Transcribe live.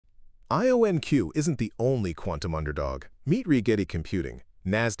IONQ isn't the only quantum underdog. Meet Rigetti Computing,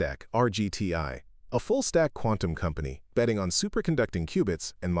 NASDAQ, RGTI, a full-stack quantum company betting on superconducting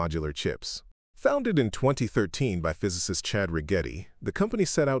qubits and modular chips. Founded in 2013 by physicist Chad Rigetti, the company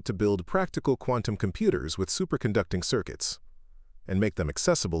set out to build practical quantum computers with superconducting circuits and make them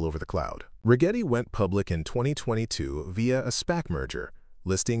accessible over the cloud. Rigetti went public in 2022 via a SPAC merger,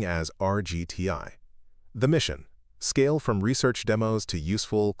 listing as RGTI. The mission: scale from research demos to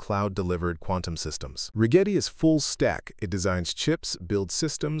useful, cloud-delivered quantum systems. Rigetti is full-stack. It designs chips, builds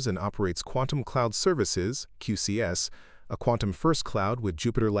systems, and operates quantum cloud services, QCS, a quantum-first cloud with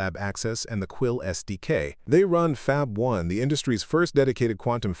Jupyter Lab Access and the Quil SDK. They run Fab 1, the industry's first dedicated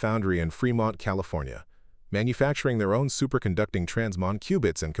quantum foundry in Fremont, California, manufacturing their own superconducting transmon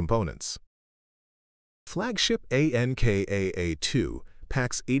qubits and components. Flagship ANKAA2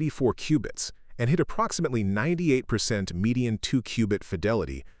 packs 84 qubits and hit approximately 98% median 2-qubit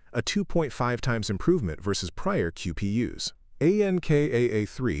fidelity, a 2.5 times improvement versus prior QPUs.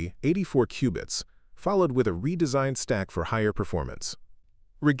 ANKAA3, 84 qubits, followed with a redesigned stack for higher performance.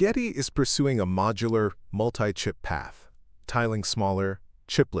 Rigetti is pursuing a modular, multi-chip path, tiling smaller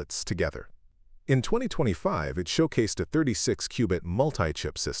chiplets together. In 2025, it showcased a 36-qubit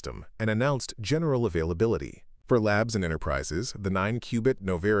multi-chip system and announced general availability. For labs and enterprises, the 9-qubit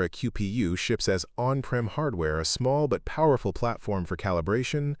Novera QPU ships as on-prem hardware, a small but powerful platform for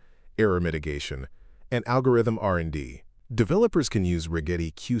calibration, error mitigation, and algorithm R&D. Developers can use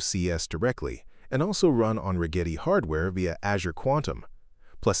Rigetti QCS directly and also run on Rigetti hardware via Azure Quantum.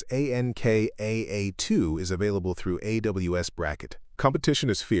 Plus, ANKAA2 is available through AWS Braket. Competition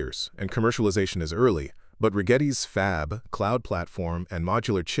is fierce and commercialization is early, but Rigetti's Fab, cloud platform, and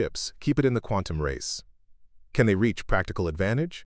modular chips keep it in the quantum race. Can they reach practical advantage?